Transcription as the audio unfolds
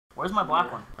Where's my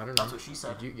black one? I don't know. That's what she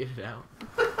said. Did you get it out?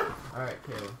 Alright,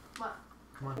 Kayla. What?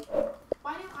 Come on.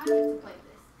 Why do I get to play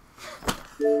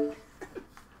this?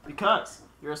 Because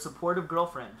you're a supportive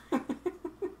girlfriend. Do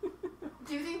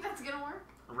you think that's gonna work?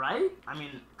 Right? I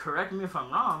mean, correct me if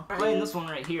I'm wrong. I'm playing this one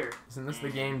right here. Isn't this the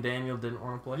game Daniel didn't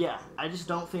want to play? Yeah, I just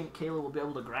don't think Kayla will be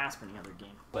able to grasp any other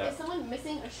game. Is someone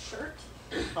missing a shirt?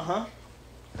 Uh-huh.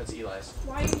 That's Eli's.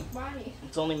 Why? Why?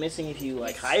 It's only missing if you,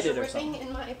 like, hide it or something.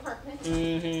 In my apartment.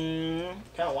 Mm-hmm.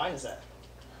 What kind of wine is that?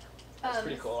 That's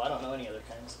pretty cool. I don't know any other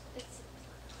kinds.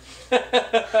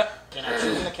 Can I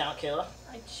choose an account, Kayla?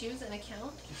 I choose an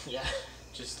account? Yeah.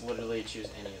 Just literally choose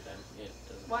any of them. It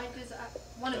doesn't. Why does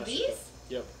one of these?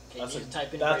 Yep. That's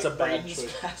a bad Brady's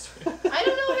choice. password. I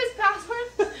don't know his password.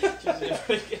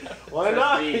 Why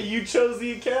not? You chose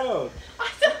the account.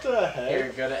 What the heck?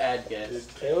 Here, go to add guest. Dude,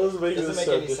 Kayla's making this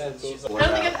so difficult. I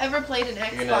don't think I've ever played an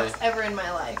Xbox ever in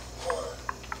my life.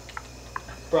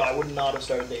 Bro, I would not have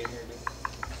started dating her, dude.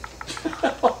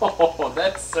 Oh,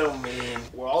 that's so mean.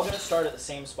 We're all going to start at the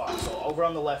same spot. So over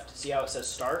on the left, see how it says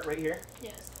start right here?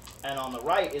 Yes. And on the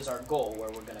right is our goal, where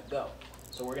we're going to go.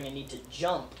 So we're going to need to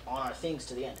jump on our things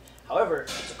to the end. However,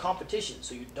 it's a competition,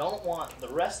 so you don't want the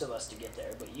rest of us to get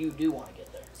there, but you do want to get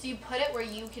there. So you put it where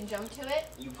you can jump to it?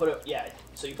 You put it, yeah,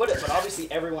 so you put it, but obviously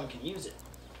everyone can use it.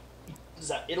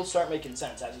 It'll start making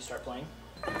sense as you start playing.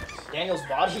 Daniel's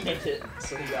body made it,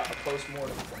 so he got a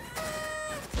post-mortem.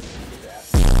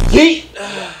 Yeet!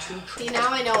 See, now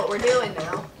I know what we're doing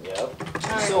now. Yep. You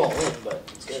Alright. still won't win, but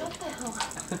it's good. Shut the hell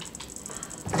up.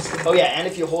 Oh yeah, and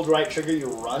if you hold right trigger, you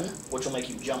run, which will make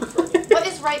you jump further. What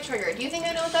is right trigger? Do you think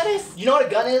I know what that is? You know what a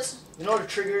gun is? You know what a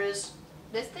trigger is?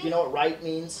 This thing? You know what right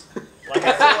means? Like,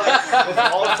 I feel like with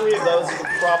all three of those, you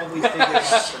can probably figure it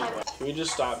out pretty well. Can we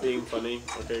just stop being funny?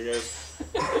 Okay, guys?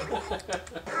 Oh,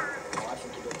 I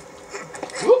think you did.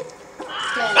 Whoop!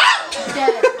 Dead.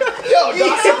 Dead. Yo,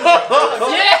 Dawson!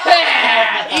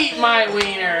 Yeah! Eat my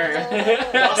wiener!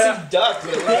 Dawson ducked,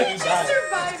 man. Right, he's Just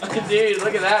survived. Dude,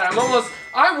 look at that.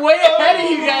 I'm way ahead of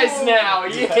you guys now.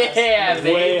 Yeah,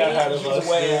 baby. Way ahead of He's us.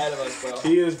 way dude. ahead of us, bro.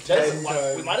 He is 10 We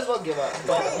times. might as well give up.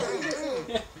 But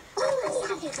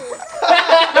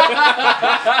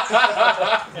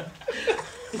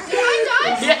Did I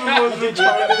die? Yeah.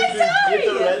 Get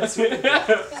the red sweet.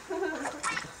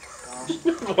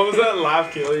 What was that laugh,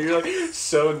 Kayla? You're like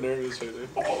so nervous right there.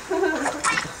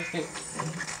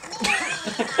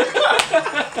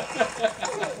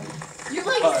 You're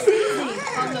like sneezing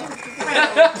on the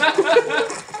ground.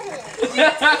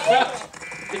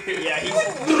 Yeah, he's.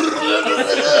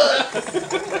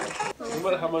 Think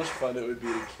about how much fun it would be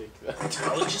to kick that. I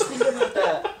was just thinking about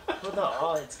that. About the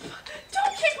odds.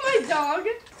 Don't kick my dog.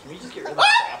 Can we just get rid of the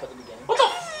crap at the beginning? What the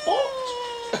fuck?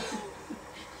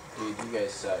 Dude, you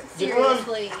guys suck.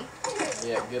 Seriously.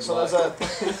 Yeah, good So luck.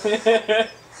 there's a.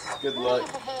 Good luck,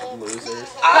 losers.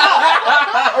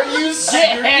 Are you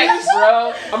serious? Yeah,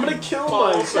 bro. I'm gonna kill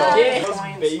myself. Yeah.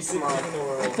 Most basic thing in the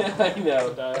world. I know.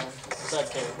 What's that,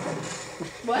 Caleb?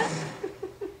 What?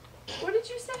 What did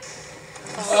you say?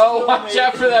 Oh, watch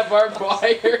out for that barbed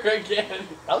wire again.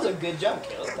 That was a good jump,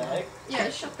 Caleb. What the heck? Yeah,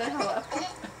 shut the hell up.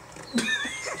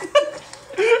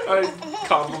 I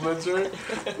compliment her.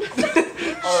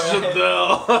 Alright.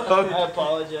 Chanel. I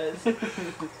apologize.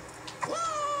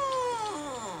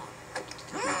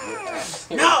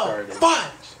 No!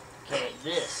 Fudge! Okay,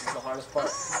 this is the hardest part.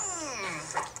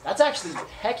 That's actually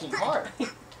hecking hard.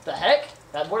 The heck?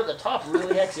 That board at the top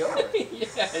really hecks you over.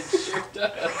 Yeah, it sure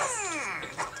does.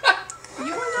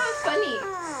 You are not funny.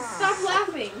 Stop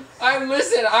laughing. I'm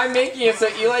making it so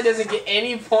Eli doesn't get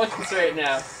any points right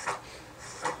now.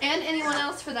 And anyone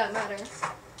else for that matter.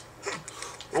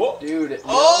 Whoa. Dude, no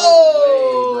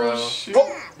Oh, way, bro. shoot.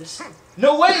 This,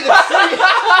 no way, the tree!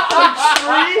 The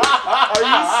tree? Are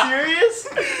you serious?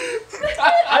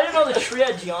 I didn't know the tree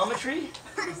had geometry.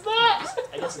 What is that?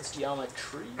 I guess it's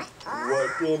geometry. What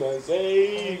can I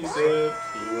say except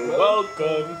you're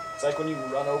welcome? It's like when you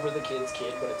run over the kid's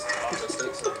kid, but it's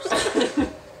autistic, so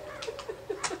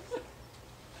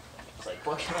it's like,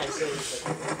 what can I say? It's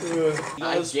like,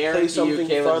 I Let's play guarantee you something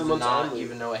Caleb fun does once not only.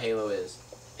 even know what Halo is.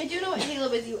 I do know what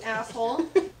Halo is, you asshole.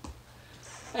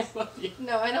 I love you.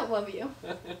 No, I don't love you.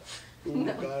 Ooh,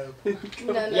 No. God.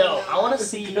 No, no, yo, no. I want to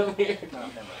see. Come here. No,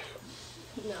 never mind.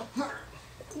 No.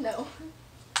 No.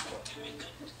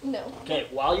 No. Okay,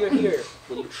 while you're here,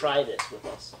 will you try this with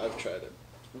us? I've tried it.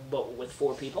 But with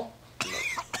 4 people?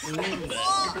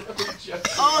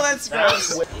 Oh, that's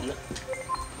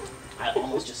I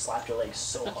almost just slapped your leg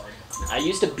so hard. I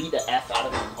used to beat the F out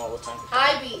of him all the time.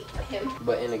 I beat him.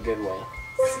 But in a good way.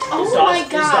 Oh my Is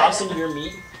god. Dawson your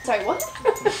meat? Sorry, what?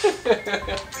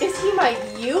 Is he my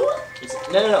you?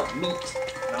 No, meat,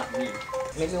 not me.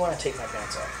 Made me want to take my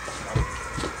pants off.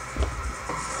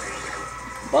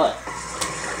 But.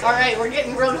 Alright, we're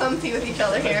getting real comfy with each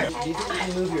other here. Do you think you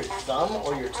can move your thumb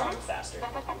or your tongue faster? My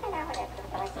thumb or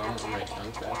my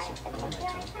tongue faster? Probably my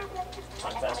tongue.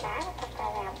 Tongue faster?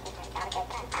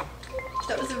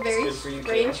 That was a very Good for you,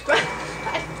 strange question.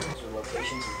 Those are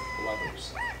locations of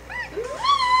lovers.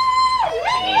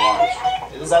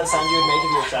 Watch. Is that the sound you would make if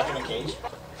you were trapped in a cage?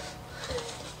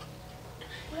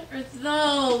 What are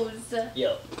those?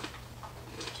 Yo.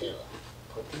 Kayla,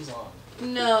 put these on.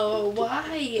 No,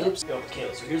 why? Oops. Yo,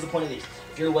 Kayla, so here's the point of these.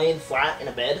 If you're laying flat in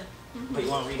a bed, but you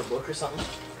want to read a book or something,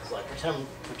 so like pretend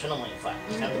I'm laying flat.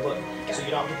 You have the book. So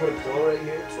you don't have to put a pillow right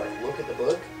here to like look at the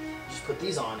book. You just put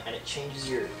these on and it changes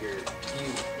your view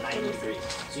 90 degrees.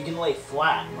 So you can lay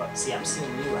flat, but see I'm seeing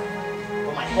you right now.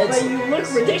 But my head's But you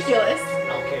look ridiculous. I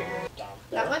don't care.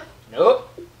 That one? Nope.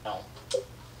 No.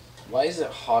 Why is it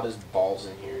hot as balls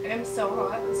in here? I'm so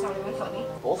hot, it's not even funny.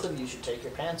 Both of you should take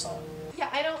your pants off. Yeah,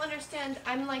 I don't understand.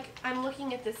 I'm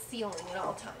looking at the ceiling at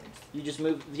all times. You just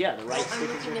move, yeah, the right I'm stick is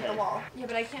looking your at the head. wall. Yeah,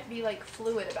 but I can't be like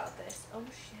fluid about this. Oh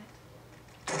shit.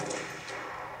 Dude,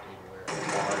 where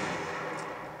are you?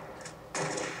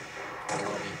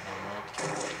 Bloody homo.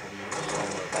 What are you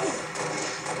homo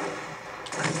about?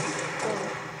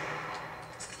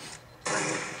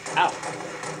 Ow.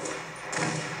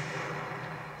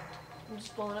 I'm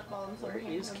just blowing up bombs over Where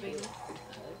here. is No big Kayla?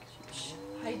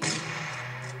 hiding.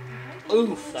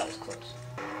 Oof, that was close.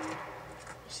 You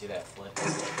see that flip?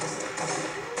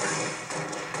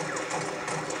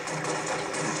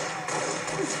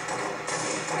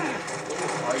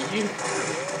 Are you?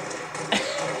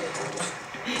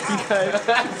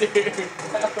 Dude,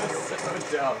 that was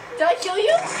so dumb. Did I kill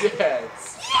you?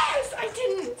 Yes. Yes, I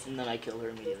didn't. And then I killed her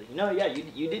immediately. No, yeah,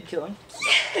 you did kill him.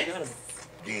 You got him.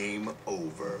 Game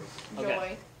over. Joy.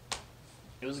 Okay.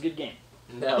 It was a good game.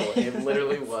 No, it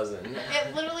literally wasn't.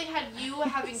 It literally had you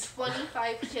having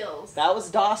 25 kills. That was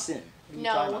Dawson. What are you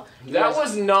No. talking about? You That guys-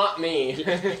 was not me.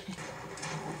 Listen.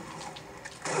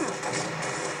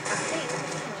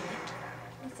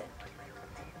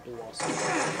 It was.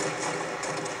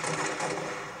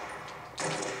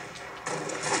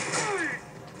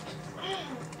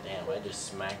 Damn, I just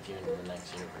smacked you into the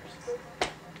next universe.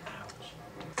 Ouch.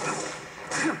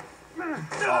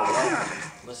 Oh, well,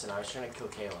 listen, I was trying to kill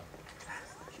Kayla.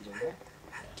 She's over there.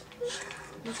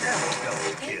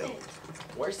 Double kill.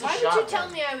 Where's the Why shotgun? did you tell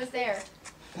me I was there?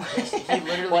 He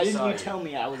literally Why didn't saw you tell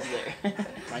me I was there?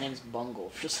 My name's Bungle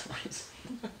for some reason.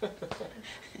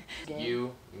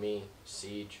 You, me,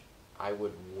 Siege, I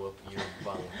would whoop your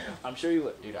bum. I'm sure you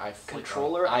would. Dude, I flick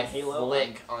Controller on, on I Halo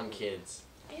flick on kids.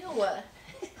 Ew.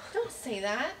 Don't say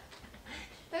that.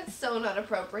 That's so not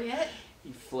appropriate.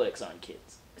 He flicks on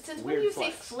kids. Since when Weird do you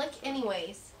say flex. flick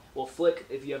anyways? Well, flick,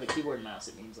 if you have a keyboard and mouse,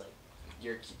 it means like...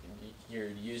 You're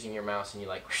using your mouse and you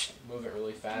like move it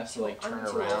really fast to too- like turn I'm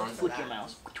too old around. for Flick that. your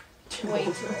mouse. Way too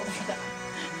old for that.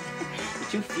 You're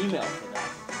too female for that.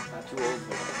 Not too old for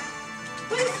that.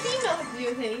 What does female have to do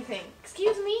with anything?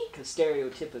 Excuse me? Because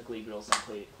stereotypically, girls don't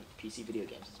play PC video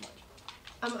games as much.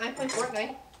 I play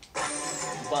Fortnite.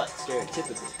 But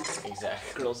stereotypically,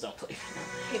 Exactly. girls don't play.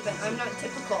 Okay, but I'm not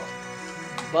typical.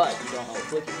 But you don't know what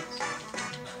flicking is.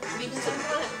 Because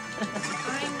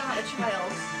I'm not a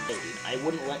child. Hey, dude, I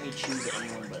wouldn't let me choose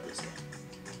anyone but this game.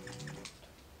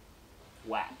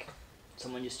 Whack.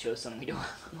 Someone just chose something we don't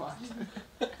want.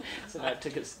 So that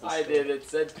took us. I did. It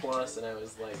said plus, and I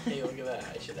was like, "Hey, look at that!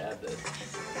 I should add this."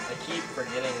 I keep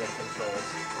forgetting the controls.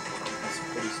 That's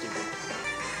pretty stupid.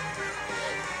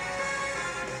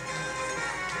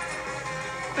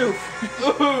 Oof!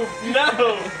 Ooh,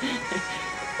 no!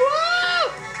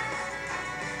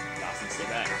 Dawson, stay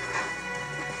back.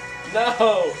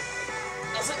 No!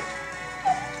 Dawson!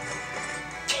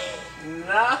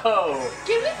 No!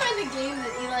 Can we find a game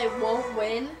that Eli won't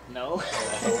win? No.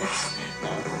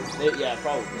 No. Yeah,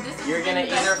 probably. This has You're been gonna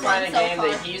the best either one find a so game far.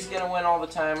 that he's gonna win all the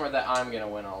time, or that I'm gonna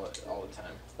win all the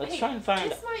time. Let's Hey, try and find.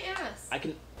 kiss my ass. I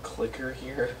can Clicker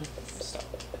here. stop.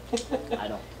 I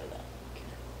don't play that.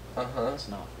 Uh huh. It's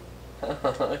not.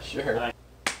 Sure. Alright.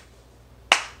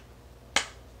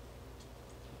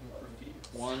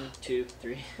 1, 2,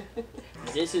 3.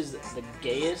 This is the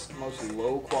gayest, most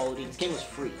low quality. This game was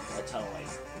free. That's how like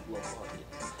low quality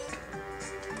it is.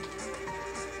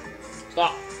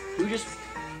 Stop. Who just?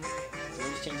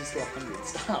 Someone just changed this to 100.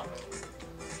 Stop.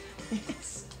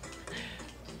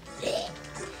 I'm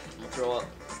gonna throw up.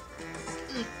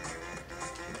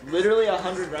 Literally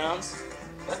 100 rounds.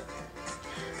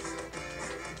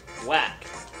 Whack.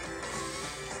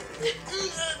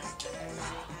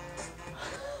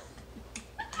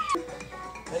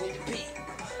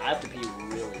 I have to pee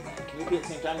really bad. Can you pee at the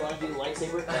same time? You want to do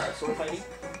lightsaber sword fighting?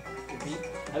 You pee?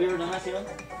 Have you ever done that, Taylor?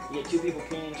 You get two people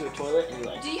peeing into a toilet and you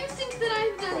like. Do you think that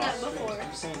I've done that before?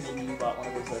 I'm saying maybe you bought one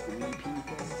of those like wee pee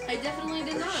things. I definitely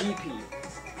did Or not. she pee.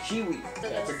 She wee.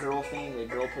 That's a girl thing that a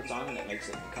girl puts on and it makes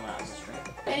it come out as a string.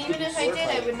 And even if I did,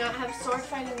 I would not have sword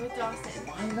fighting with Dawson.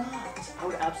 Why not? I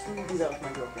would absolutely do that with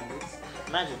my girlfriend, dude.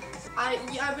 Imagine.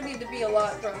 I would need to be a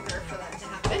lot drunker for that to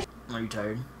happen. Are you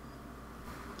tired?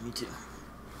 Me too.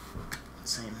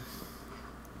 Same.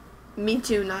 Me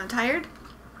too, not tired?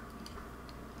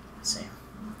 Same.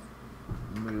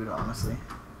 Mood, honestly.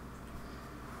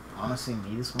 Honestly,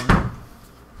 me this morning.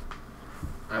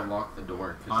 I locked the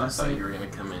door because I Honestly- thought you were gonna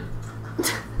come in.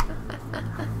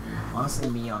 Honestly,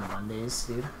 me on Mondays,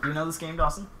 dude. Do you know this game,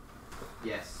 Dawson?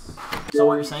 Yes. So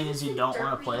what you're saying is you don't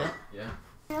want to play it? Yeah.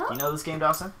 Do you know this game,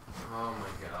 Dawson? Oh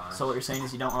my god. So what you're saying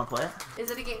is you don't want to play it?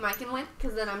 Is it a game I can win?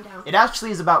 Because then I'm down. It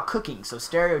actually is about cooking, so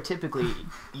stereotypically,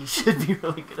 you should be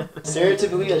really good at it.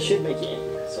 Stereotypically, that should make you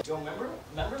angry. So, Joe,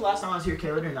 remember last time I was here,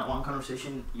 Kayla, during that long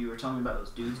conversation, you were telling me about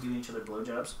those dudes giving each other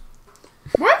blowjobs?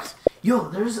 What? Yo,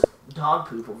 there's dog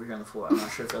poop over here on the floor. I'm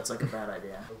not sure if that's like a bad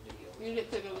idea. You get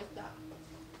bigger with that.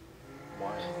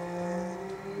 Why?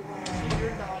 Your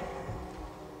dog.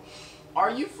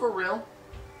 Are you for real?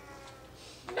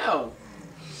 No.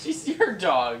 She's your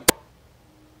dog.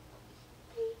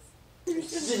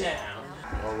 Sit down.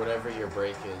 Or whatever your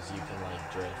break is, you can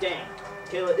like drink. Dang.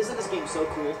 Kayla, isn't this game so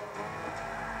cool?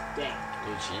 Dang.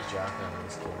 Dude, she's jocking on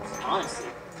these kids. Honestly,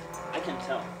 I can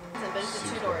tell. But it's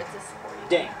a two-door, it's a sporty.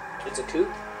 Dang. It's a coupe?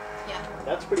 Yeah.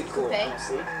 That's pretty cool, Coupe?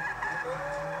 honestly.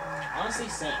 Honestly,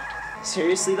 same.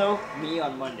 Seriously though, me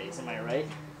on Mondays, am I right?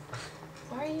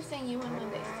 Why are you saying you on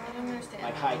Mondays? I don't understand.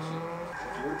 Like high key.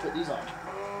 If you were to put these on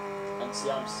and see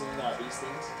how I'm seeing out these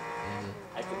things,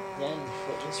 I could then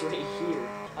put this right here.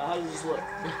 How does this look?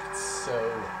 So,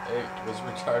 it was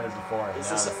retarded before. And Is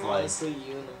now this it's like, honestly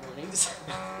you in the mornings?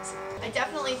 I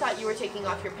definitely thought you were taking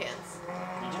off your pants.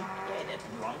 Did you? Yeah, I did.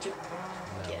 You want to?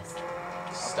 Yes.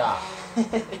 stop.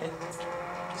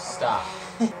 Stop.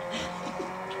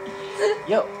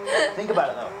 Yo, think about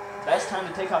it though. Best time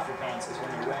to take off your pants is when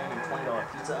you're wearing your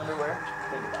 $20 pizza underwear.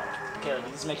 Think about it. Okay,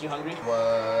 does this make you hungry?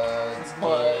 What's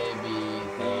baby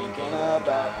thinking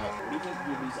about? What do you think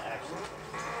Ruby's actually?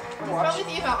 He's probably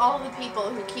thinking about all the people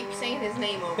who keep saying his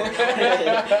name over and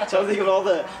over. So think of all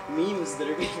the memes that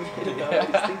are being made about it.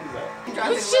 Think about it. It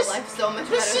drives real life so much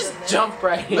better Let's just than this. jump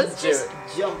right Let's into just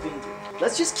it. jump into it.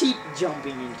 Let's just keep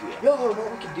jumping into it. Yo,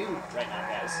 what we can do right now,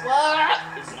 guys,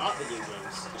 What? is not video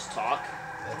games. Just talk.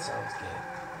 That sounds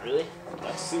good. Really?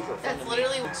 That's super fun. That's to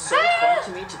literally- Me. It's so fun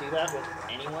to me to do that with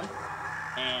anyone,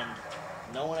 and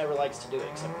no one ever likes to do it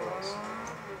except girls.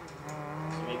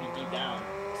 So maybe deep down,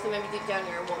 So maybe deep down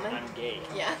you're a woman? I'm gay.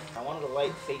 Yeah. I wanted the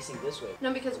light facing this way.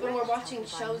 No, because when we're watching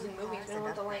shows and movies, we don't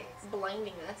want the light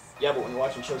blinding us. Yeah, but when you're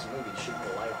watching shows and movies, you shouldn't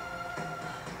have a light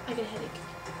on. I get a headache.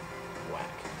 Whack.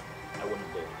 I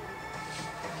wouldn't do it.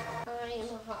 I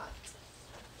am hot.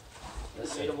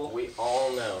 Listen, we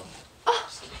all know.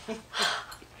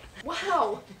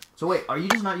 Wow. So wait, are you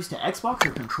just not used to Xbox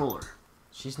or controller?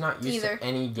 She's not used Either. to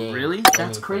any game. Really? That's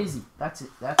anything. crazy. That's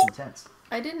intense.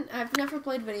 I've never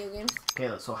played video games.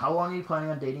 Okay, so how long are you planning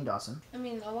on dating Dawson? I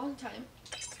mean, a long time.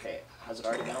 Okay, has it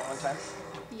already been a long time?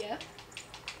 Yeah.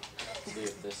 See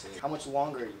if this is. How much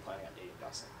longer are you planning on dating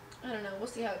Dawson? I don't know. We'll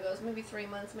see how it goes. Maybe 3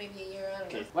 months, maybe a year. I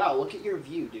don't know. Okay. Wow, look at your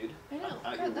view, dude. I know.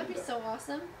 Out your God, that'd be window. so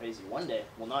awesome. Crazy. One day.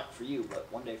 Well, not for you, but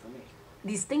one day for me.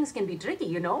 These things can be tricky,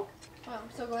 you know. Wow, I'm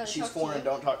so glad I She's talked foreign. to you.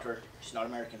 Don't talk to her. She's not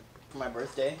American. For my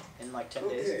birthday in like 10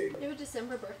 days. You have a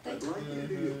December birthday?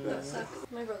 That sucks.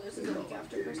 My brother's is a week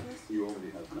after Christmas. You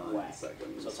only have 9 Whack.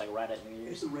 seconds. So it's like right at New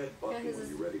Year's. Hit the red Yeah, button his when is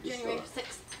you're ready to January start.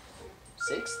 6th.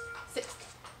 6th? 6th.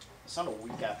 It's not a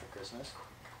week after Christmas.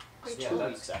 It's Yeah, 2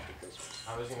 that's- weeks after Christmas.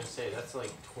 I was gonna say that's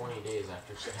like 20 days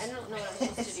after I Christmas. don't know what I'm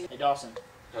supposed to do. Hey Dawson,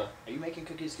 Huh. are you making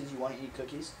cookies because you want to eat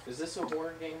cookies? Is this a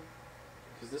horror game?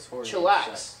 Because this horror game Chillax,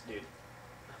 sucks. dude.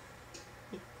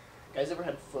 Guys ever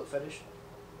had foot fetish?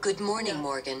 Good morning, No.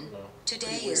 Morgan. No. Today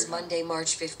Pretty is weird, huh? Monday,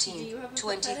 March Do you 15th, have a foot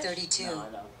 2032. No,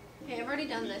 I know. Okay, I've already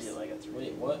done this. Yeah, like a 3.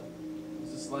 Wait, what?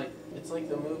 Is this like? It's like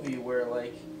the movie where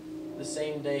like the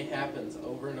same day happens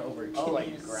over and over again. Oh, like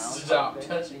You Groundhog Stop Day?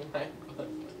 touching my butt.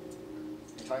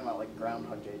 You're talking about like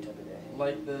Groundhog Day type of day.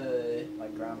 Like the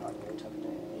Like Groundhog Day type of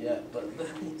day. yeah, but the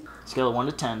Scale of 1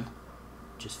 to 10,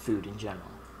 just food in general.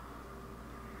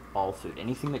 All food.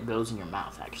 Anything that goes in your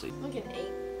mouth, actually. Like an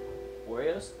 8.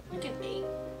 Oreos? Like an 8.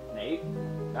 An 8?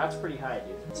 That's pretty high,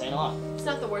 dude. It's ain't a lot. It's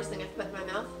not the worst thing I've put in my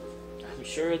mouth. I'm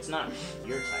sure it's not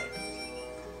your type.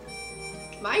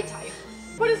 My type?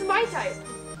 What is my type?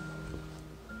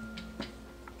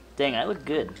 Dang, I look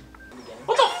good.